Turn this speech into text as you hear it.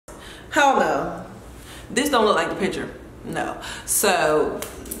Hell no. This don't look like the picture. No. So,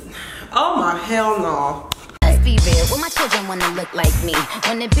 oh my hell no. Let's be real, well, my children wanna look like me.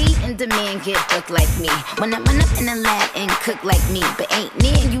 Wanna be in demand, get booked like me. Wanna run up in the lab and cook like me. But ain't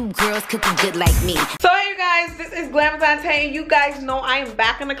me and you girls cooking good like me. So hey you guys, this is Glamazon Tay, and you guys know I am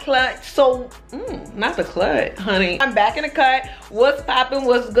back in the cut. So, not the cut, honey. I'm back in the cut. What's poppin',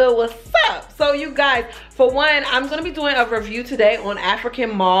 what's good, what's up? So you guys, for one, I'm gonna be doing a review today on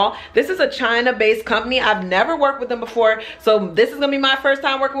African Mall. This is a China-based company. I've never worked with them before. So this is gonna be my first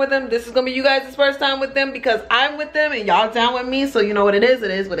time working with them. This is gonna be you guys' first time with them because I'm with them and y'all down with me. So you know what it is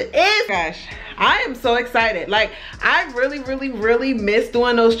what it is. Gosh, I am so excited. Like, I really miss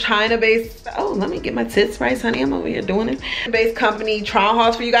doing those China-based, oh, let me get my tits right, honey. I'm over here doing it. Based company trial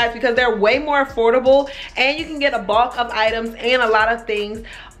hauls for you guys because they're way more affordable and you can get a bulk of items and a lot of things.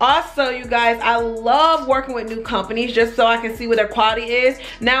 Also, you guys, I love working with new companies just so I can see what their quality is.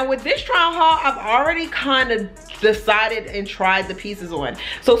 Now, with this trial haul, I've already kind of decided and tried the pieces on.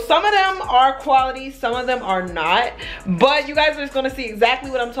 So some of them are quality, some of them are not. But you guys are just gonna see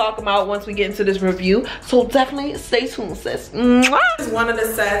exactly what I'm talking about once we get into this review. So definitely stay tuned, sis. Mwah! This is one of the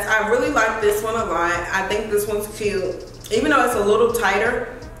sets. I really like this one a lot. I think this one's cute. Even though it's a little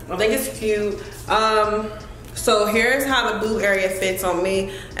tighter, I think it's cute. So here's how the boob area fits on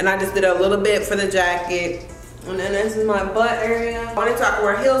me, and I just did a little bit for the jacket, and then this is my butt area. I wanted to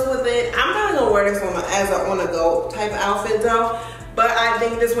wear heels with it. I'm not gonna wear this one as an on-the-go type of outfit though, but I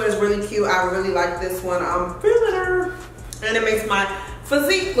think this one is really cute. I really like this one. I'm feeling her, and it makes my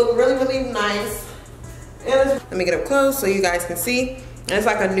physique look really nice. And let me get up close so you guys can see. And it's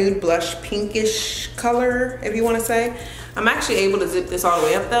like a nude blush pinkish color, if you want to say. I'm actually able to zip this all the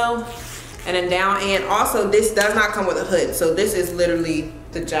way up though, and then down. And also this does not come with a hood, so this is literally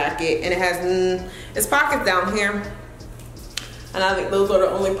the jacket, and it has its pockets down here, and I think those are the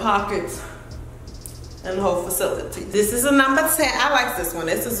only pockets in the whole facility. This is a number 10. I like this one.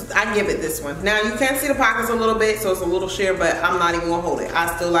 I give it this one. Now you can see the pockets a little bit, so it's a little sheer, but I'm not even gonna hold it.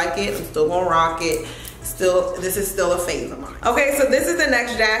 I still like it. I'm still gonna rock it. This is still a phase of mine. Okay, so this is the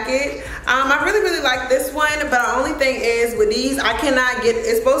next jacket. I really like this one, but the only thing is with these, I cannot get,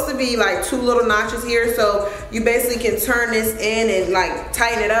 it's supposed to be like 2 little notches here, so you basically can turn this in and like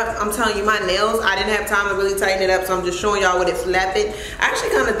tighten it up. I'm telling you, my nails, I didn't have time to really tighten it up, so I'm just showing y'all what it's flapping. I actually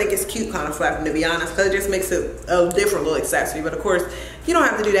kind of think it's cute kind of flapping, to be honest, because it just makes it a different little accessory, but of course, you don't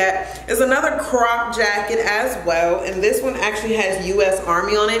have to do that. It's another crop jacket as well, and this one actually has US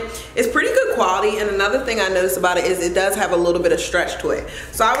Army on it. It's pretty good quality, and another thing I noticed about it is it does have a little bit of stretch to it.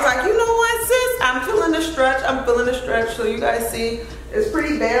 So I was like, you know what, sis? I'm feeling the stretch. I'm feeling the stretch. So you guys see, it's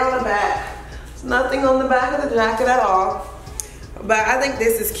pretty bare on the back. There's nothing on the back of the jacket at all. But I think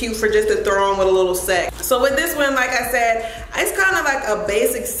this is cute for just to throw on with a little set. So with this one, like I said, it's kind of like a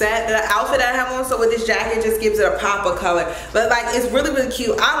basic set, the outfit that I have on. So with this jacket, just gives it a pop of color. But like, it's really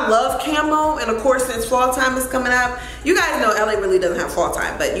cute. I love camo, and of course, since fall time is coming up, you guys know LA really doesn't have fall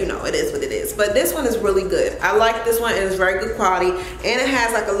time, but you know, it is what it is. But this one is really good. I like this one, and it's very good quality, and it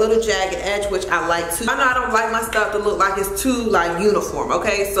has like a little jagged edge, which I like too. I know I don't like my stuff to look like it's too like uniform,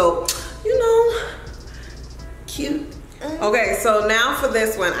 okay? So, you know, cute. Okay, so now for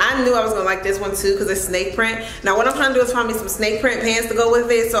this one, I knew I was gonna like this one too because it's snake print. Now what I'm trying to do is find me some snake print pants to go with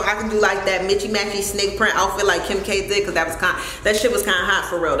it, so I can do like that matchy snake print outfit like Kim K did, because that shit was kind of hot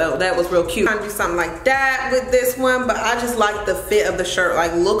for real though. That was real cute. I'm trying to do something like that with this one, but I just like the fit of the shirt.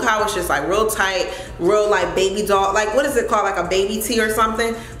 Like, look how it's just like real tight, real like baby doll, like what is it called, like a baby tee or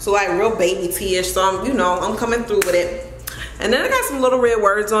something? So like real baby tee-ish. So I'm, you know, I'm coming through with it. And then I got some little red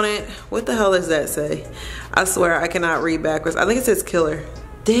words on it. What the hell does that say? I swear I cannot read backwards. I think it says killer.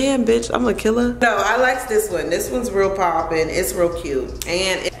 Damn, bitch, I'm a killer. No, I like this one. This one's real poppin'. It's real cute.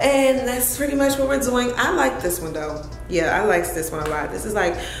 And that's pretty much what we're doing. I like this one though. Yeah, I like this one a lot. This is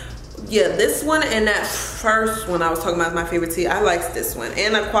like, yeah, this one and that first one I was talking about is my favorite tee. I like this one,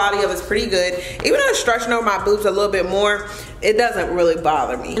 and the quality of it's pretty good. Even though it's stretching over my boobs a little bit more, it doesn't really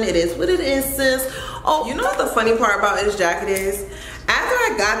bother me. It is what it is, sis. Oh, you know what the funny part about this jacket is? After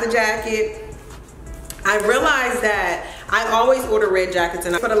I got the jacket, I realized that I always order red jackets,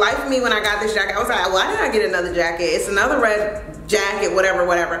 and for the life of me, when I got this jacket, I was like, why did I get another jacket? It's another red jacket,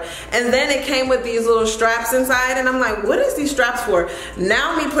 whatever. And then it came with these little straps inside, and I'm like, what is these straps for?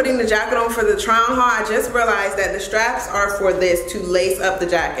 Now me putting the jacket on for the try on haul, I just realized that the straps are for this, to lace up the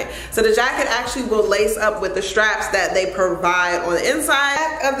jacket. So the jacket actually will lace up with the straps that they provide on the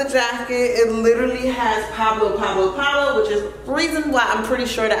inside of the jacket. It literally has Pablo, which is the reason why I'm pretty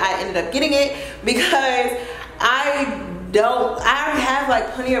sure that I ended up getting it, because I don't, I already have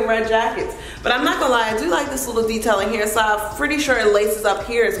like plenty of red jackets. But I'm not gonna lie, I do like this little detailing here, so I'm pretty sure it laces up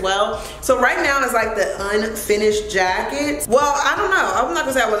here as well. So right now it's like the unfinished jacket. Well, I don't know, I'm not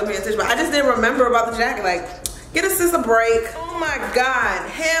gonna say I wasn't paying attention, but I just didn't remember about the jacket. Like, get a sis a break. Oh my God,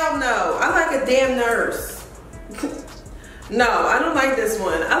 hell no. I like a damn nurse. No, I don't like this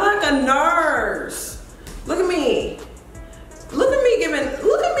one. I like a nurse. Look at me. Look at me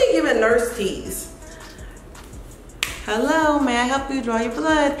giving nurse teas. Hello, may I help you draw your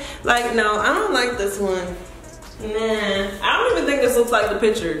blood? Like, no, I don't like this one. Nah, I don't even think this looks like the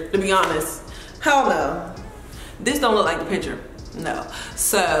picture, to be honest. Hell no. This don't look like the picture. No.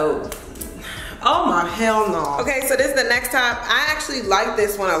 So, oh my hell no. Okay, so this is the next top. I actually like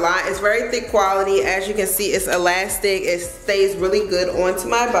this one a lot. It's very thick quality. As you can see, it's elastic. It stays really good onto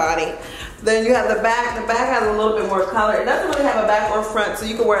my body. Then you have the back. The back has a little bit more color. It doesn't really have a back or front, so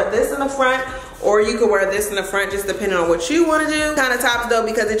you can wear this in the front, or you could wear this in the front, just depending on what you want to do. Kind of tops though,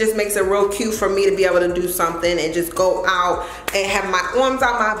 because it just makes it real cute for me to be able to do something and just go out and have my arms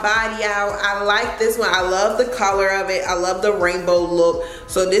out, my body out. I like this one. I love the color of it. I love the rainbow look.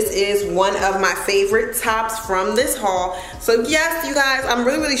 So this is one of my favorite tops from this haul. So yes, you guys, I'm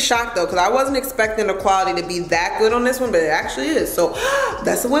really shocked though, because I wasn't expecting the quality to be that good on this one, but it actually is. So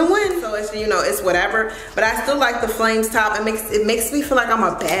that's a win-win. So it's, you know, it's whatever. But I still like the flames top. It makes me feel like I'm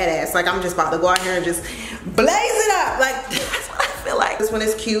a badass. Like I'm just about to go out here and just blaze it up. Like that's what I feel like. This one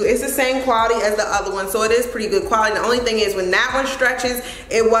is cute. It's the same quality as the other one, so it is pretty good quality. The only thing is when that one stretches,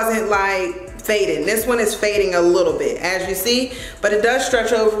 it wasn't like fading. This one is fading a little bit, as you see, but it does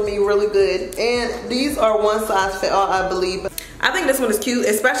stretch over me really good. And these are one size fit all, I believe. I think this one is cute,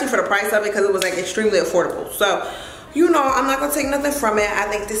 especially for the price of it, because it was like extremely affordable. So you know, I'm not gonna take nothing from it. I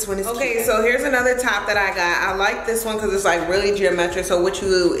think this one is okay, cute. So here's another top that I got. I like this one because it's like really geometric. So what you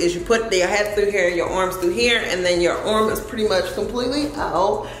do is you put your head through here, your arms through here, and then your arm is pretty much completely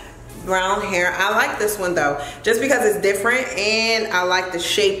out. Brown hair. I like this one though, just because it's different and I like the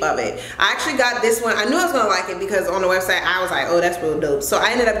shape of it. I actually got this one. I knew I was gonna like it because on the website I was like, oh, that's real dope. So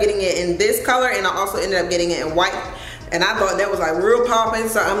I ended up getting it in this color, and I also ended up getting it in white, and I thought that was like real popping.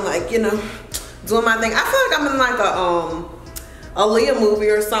 So I'm like, you know, doing my thing. I feel like I'm in like a Leah movie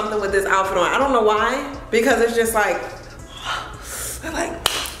or something with this outfit on. I don't know why, because it's just like, I'm like,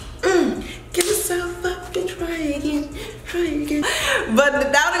 get yourself up and try again. But I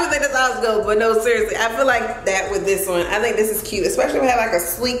don't even think that's how it's go. But no, seriously, I feel like that with this one. I think this is cute, especially if we have like a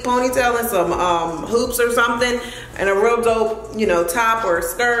sleek ponytail and some hoops or something, and a real dope, you know, top or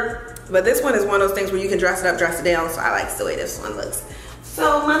skirt. But this one is one of those things where you can dress it up, dress it down. So I like the way this one looks.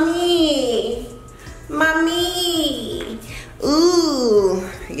 So mommy, ooh,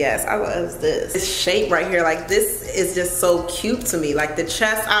 yes, I love this. This shape right here, like this is just so cute to me. Like the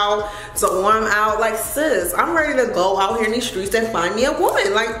chest out, the arm out. Like sis, I'm ready to go out here in these streets and find me a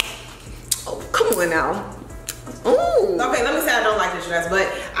woman. Like, oh, come on now. Ooh. Okay, let me say I don't like this dress, but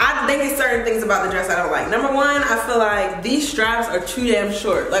I think it's certain things about the dress I don't like. Number one, I feel like these straps are too damn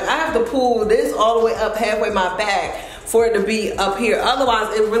short. Like I have to pull this all the way up halfway my back for it to be up here.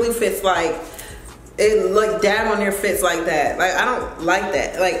 Otherwise, it really fits like, it like down on your fits like that. Like I don't like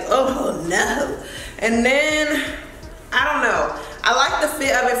that. Like, oh no. And then I don't know, I like the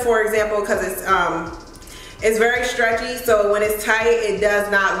fit of it, for example, because it's very stretchy, so when it's tight it does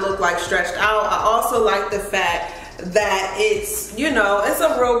not look like stretched out. I also like the fact that it's, you know, it's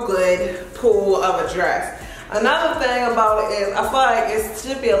a real good pull of a dress. Another thing about it is I feel like it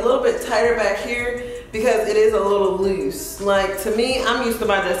should be a little bit tighter back here because it is a little loose. Like to me, I'm used to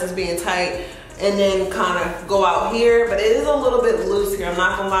my dresses being tight and then kind of go out here, but it is a little bit loose here. I'm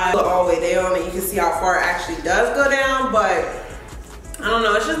not gonna lie, all the way down, and you can see how far it actually does go down, but I don't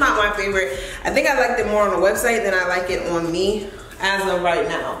know, it's just not my favorite. I think I liked it more on the website than I like it on me as of right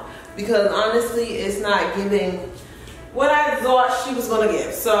now, because honestly, it's not giving what I thought she was gonna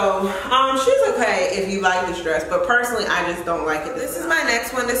give. So she's okay if you like this dress, but personally I just don't like it. This is my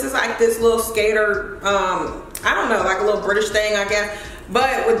next one. This is like this little skater, I don't know, like a little British thing, I guess.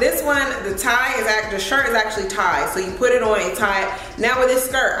 But with this one, the shirt is actually tied. So you put it on and tie it. Now with this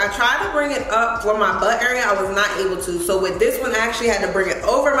skirt, I tried to bring it up for my butt area. I was not able to. So with this one, I actually had to bring it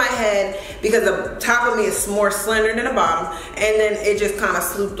over my head because the top of me is more slender than the bottom. And then it just kind of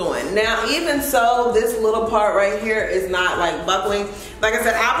slooped on. Now, even so, this little part right here is not like buckling. Like I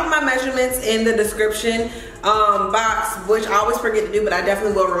said, I'll put my measurements in the description box, which I always forget to do, but I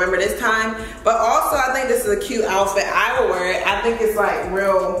definitely will remember this time. But also, I think this is a cute outfit. I will wear it. I think it's like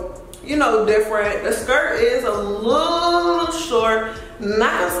real, you know, different. The skirt is a little short.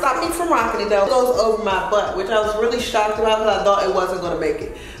 Not gonna stop me from rocking it though. It goes over my butt, which I was really shocked about because I thought it wasn't gonna make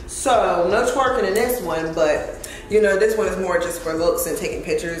it. So no twerking in this one, but You know, this one is more just for looks and taking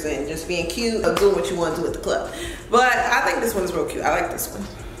pictures and just being cute or doing what you want to do at the club. But I think this one's real cute. I like this one.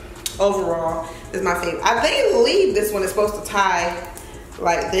 Overall, this is my favorite. I believe this one is supposed to tie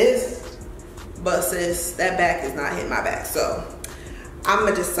like this, but sis, that back is not hitting my back. So I'm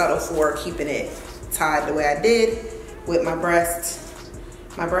gonna just settle for keeping it tied the way I did with my breasts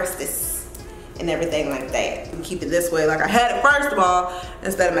and everything like that. And keep it this way like I had it first of all,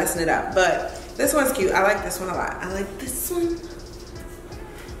 instead of messing it up. But this one's cute. I like this one a lot. I like this one.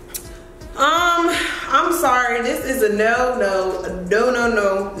 I'm sorry, this is a no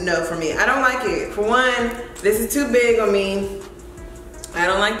for me. I don't like it. For one, this is too big on me. I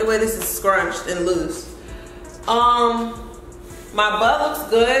don't like the way this is scrunched and loose. My butt looks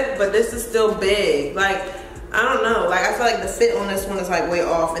good, but this is still big. Like, I don't know. Like, I feel like the fit on this one is like way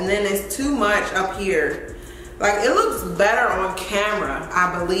off, and then it's too much up here. Like, it looks better on camera,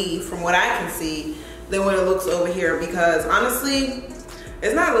 I believe, from what I can see, than when it looks over here, because honestly,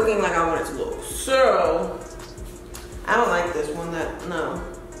 it's not looking like I want it to look. So, I don't like this one no.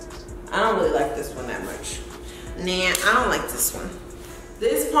 I don't really like this one that much. Nah, I don't like this one.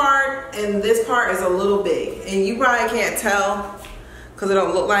 This part and this part is a little big, and you probably can't tell because it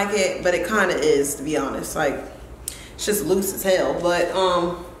don't look like it, but it kind of is, to be honest. Like, it's just loose as hell, but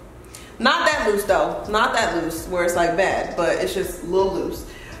not that loose though. Not that loose where it's like bad, but it's just a little loose.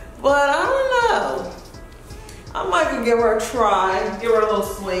 But I don't know. I might give her a try, give her a little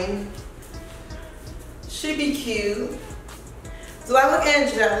swing. She'd be cute. Do I look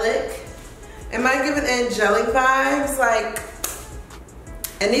angelic? Am I giving angelic vibes? Like,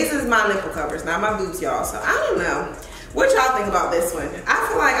 and these is my nipple covers, not my boobs, y'all. So I don't know. What y'all think about this one? I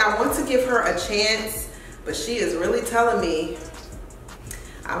feel like I want to give her a chance, but she is really telling me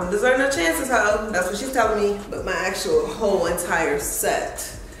I don't deserve no chances, ho. That's what she's telling me. But my actual whole entire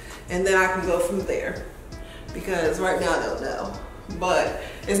set, and then I can go from there. Because right now I don't know. But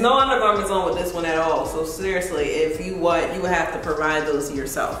there's no undergarments on with this one at all. So seriously, if you want, you would have to provide those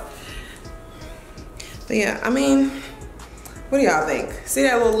yourself. But yeah, I mean, what do y'all think? See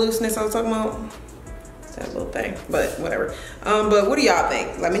that little looseness I was talking about? That little thing, but whatever. But what do y'all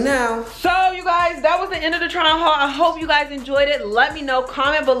think? Let me know. So you guys, that was the end of the try on haul. I hope you guys enjoyed it. Let me know,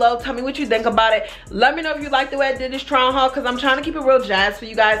 comment below, tell me what you think about it. Let me know if you like the way I did this try on haul, because I'm trying to keep it real jazz for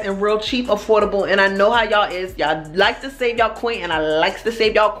you guys and real cheap, affordable. And I know how y'all is. Y'all like to save y'all coin, and I like to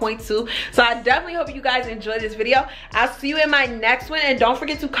save y'all coin too. So I definitely hope you guys enjoyed this video. I'll see you in my next one, and don't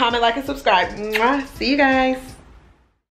forget to comment, like, and subscribe. Mwah. See you guys.